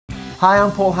Hi,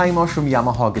 I'm Paul Hindmarsh from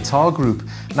Yamaha Guitar Group.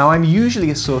 Now, I'm usually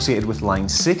associated with line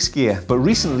 6 gear, but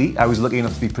recently I was lucky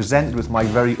enough to be presented with my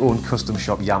very own custom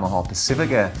shop Yamaha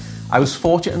Pacifica. I was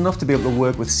fortunate enough to be able to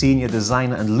work with senior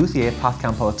designer and luthier Pat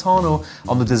Campolitano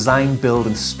on the design, build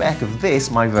and spec of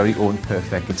this, my very own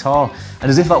perfect guitar.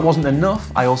 And as if that wasn't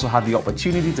enough, I also had the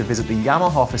opportunity to visit the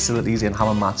Yamaha facilities in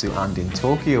Hamamatsu and in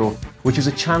Tokyo, which was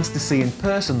a chance to see in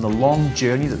person the long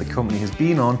journey that the company has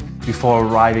been on before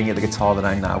arriving at the guitar that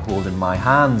I now hold in my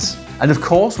hands. And of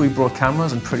course, we brought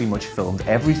cameras and pretty much filmed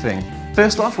everything.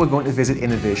 First off, we're going to visit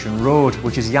Innovation Road,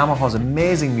 which is Yamaha's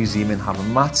amazing museum in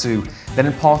Hamamatsu. Then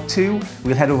in part 2,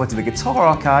 we'll head over to the Guitar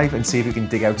Archive and see if we can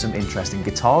dig out some interesting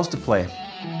guitars to play.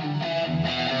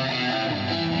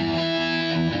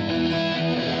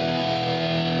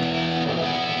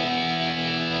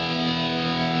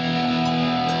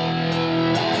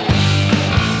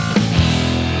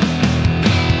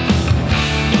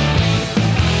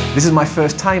 This is my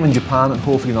first time in Japan and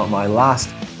hopefully not my last.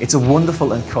 It's a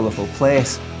wonderful and colourful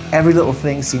place. Every little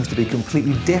thing seems to be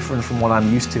completely different from what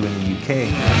I'm used to in the UK.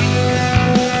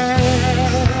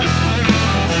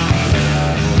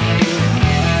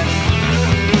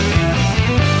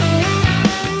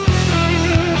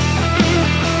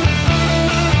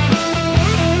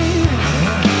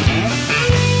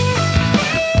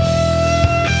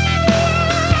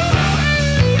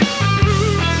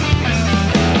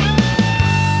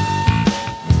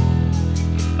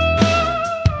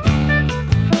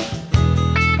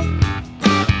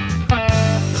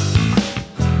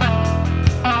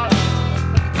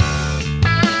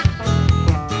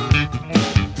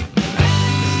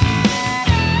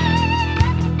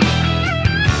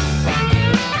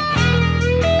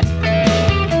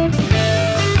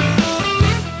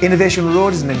 Innovation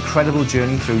Road is an incredible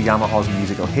journey through Yamaha's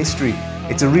musical history.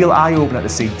 It's a real eye-opener to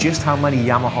see just how many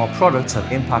Yamaha products have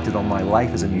impacted on my life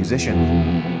as a musician.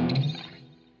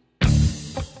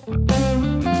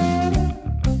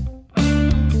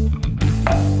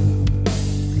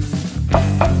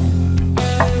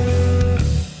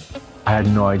 I had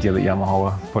no idea that Yamaha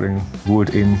were putting wood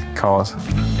in cars.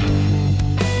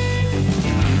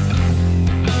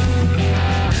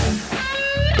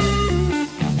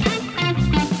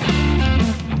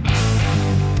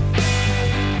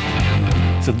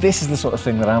 So this is the sort of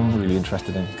thing that I'm really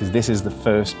interested in, because this is the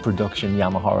first production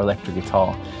Yamaha electric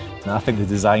guitar. And I think the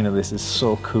design of this is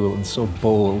so cool and so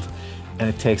bold, and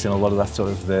it takes in a lot of that sort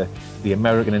of the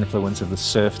American influence of the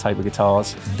surf type of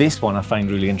guitars. This one I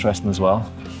find really interesting as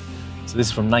well. So this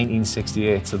is from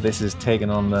 1968, so this is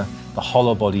taking on the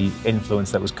hollow body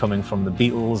influence that was coming from the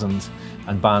Beatles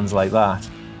and bands like that,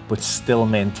 but still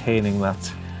maintaining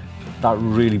that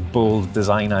really bold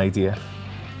design idea.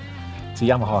 So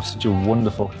Yamaha has such a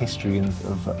wonderful history and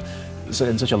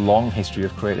such a long history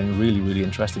of creating really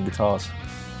interesting guitars,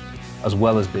 as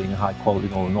well as being high quality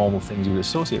and all the normal things you would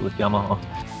associate with Yamaha.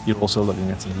 You're also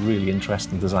looking at some really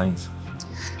interesting designs.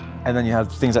 And then you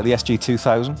have things like the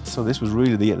SG-2000. So this was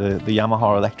really the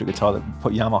Yamaha electric guitar that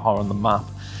put Yamaha on the map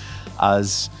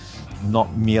as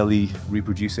not merely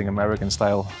reproducing American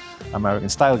style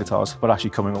guitars, but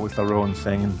actually coming up with their own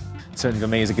thing. And certainly for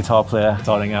me as a guitar player,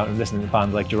 starting out and listening to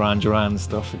bands like Duran Duran and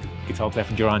stuff, the guitar player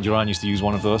from Duran Duran used to use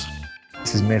one of those.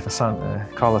 This is made for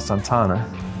Carlos Santana.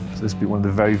 So this would be one of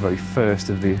the very first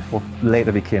of what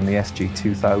later became the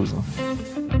SG-2000.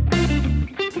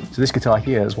 So this guitar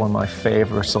here is one of my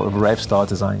favourite sort of rev star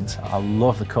designs. I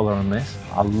love the colour on this.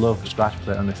 I love the scratch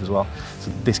plate on this as well. So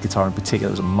this guitar in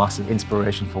particular was a massive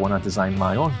inspiration for when I designed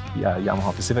my own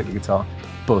Yamaha Pacifica guitar.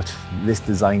 But this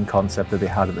design concept that they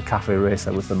had at the Cafe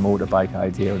Racer with the motorbike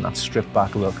idea and that stripped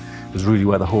back look was really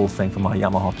where the whole thing for my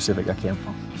Yamaha Pacifica came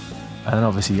from. And then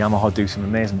obviously Yamaha do some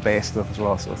amazing bass stuff as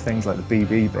well. So things like the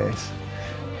BB bass,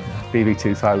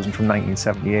 BB-2000 from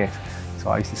 1978. So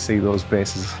I used to see those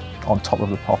basses on top of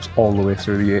the pops all the way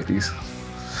through the 80s,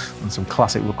 and some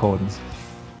classic recordings.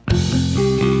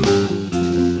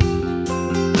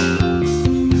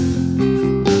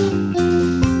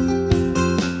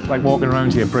 Like walking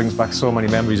around here brings back so many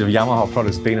memories of Yamaha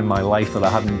products being in my life that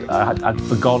I'd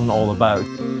forgotten all about.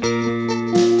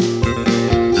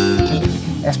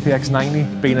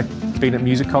 SPX-90, being at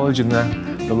music college in the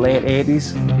late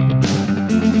 80s.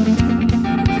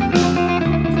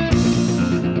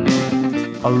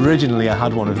 Originally I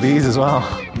had one of these as well,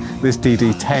 this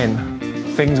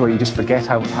DD10. Things where you just forget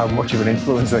how much of an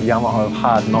influence that Yamaha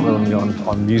have had, not only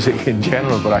on music in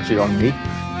general, but actually on me.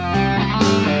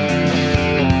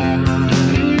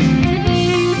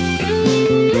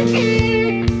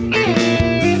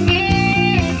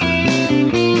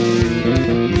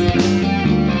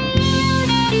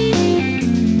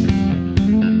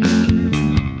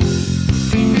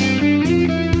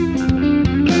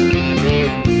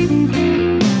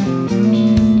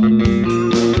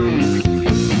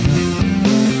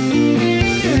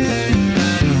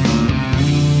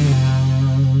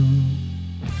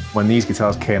 when these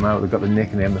guitars came out, they got the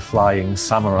nickname the Flying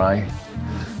Samurai.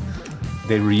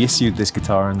 They reissued this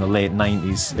guitar in the late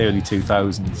 90s, early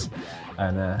 2000s.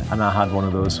 And I had one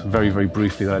of those very, very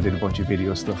briefly that I did a bunch of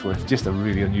video stuff with. Just a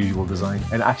really unusual design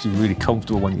and actually really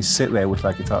comfortable when you sit there with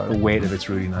that guitar. The weight of it's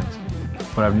really nice.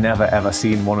 But I've never ever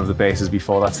seen one of the basses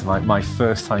before. That's my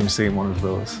first time seeing one of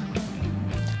those.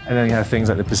 And then you have things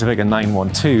like the Pacifica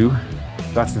 912.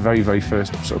 That's the very, very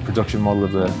first sort of production model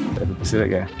of the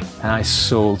Pacifica. And I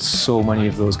sold so many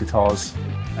of those guitars.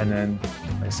 And then,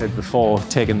 like I said before,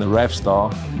 taking the Rev Star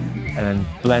and then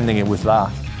blending it with that.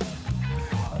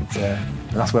 And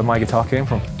that's where my guitar came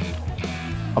from.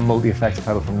 A multi-effects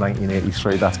pedal from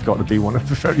 1983. That's got to be one of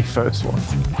the very first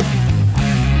ones.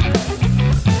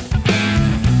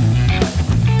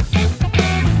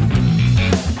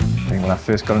 I think when I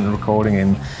first got into recording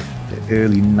in the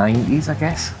early 90s, I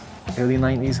guess. Early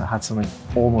 90s, I had something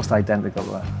almost identical to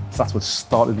that. So that's what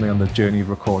started me on the journey of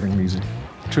recording music.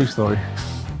 True story.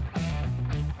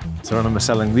 So I remember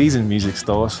selling these in music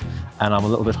stores, and I'm a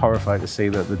little bit horrified to see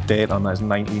that the date on that is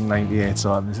 1998,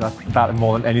 so that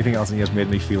more than anything else in here has made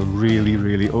me feel really,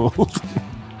 really old.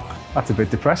 That's a bit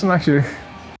depressing, actually.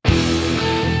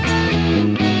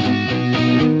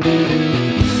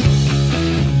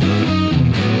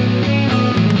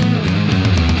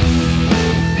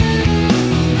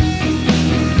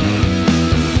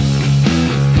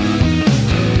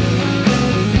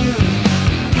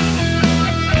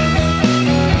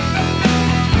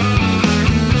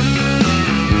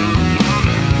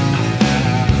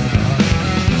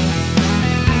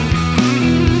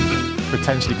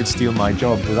 Potentially could steal my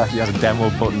job. It actually has a demo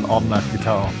button on that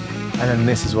guitar. And then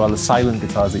this as well, the silent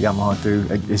guitars that Yamaha do,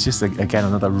 it's just, again,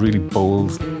 another really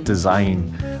bold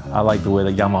design. I like the way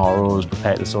that Yamaha are always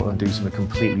prepared to sort of do something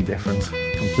completely different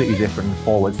and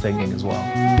forward thinking as well.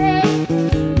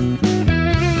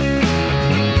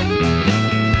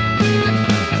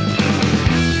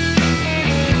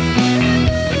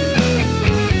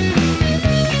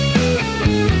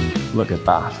 Look at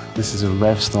that. This is a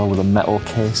Rev Star with a metal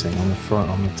casing on the front,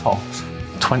 on the tops.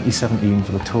 2017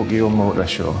 for the Tokyo Motor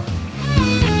Show.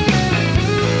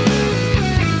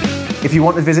 If you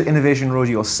want to visit Innovation Road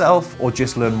yourself or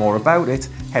just learn more about it,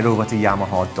 head over to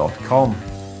Yamaha.com.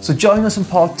 So join us in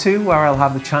part 2, where I'll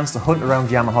have the chance to hunt around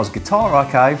Yamaha's Guitar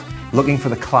Archive, looking for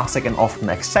the classic and often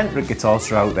eccentric guitars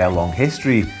throughout their long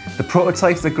history. The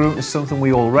prototypes that grew into something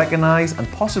we all recognise, and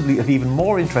possibly of even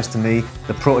more interest to me,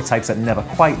 the prototypes that never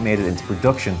quite made it into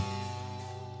production.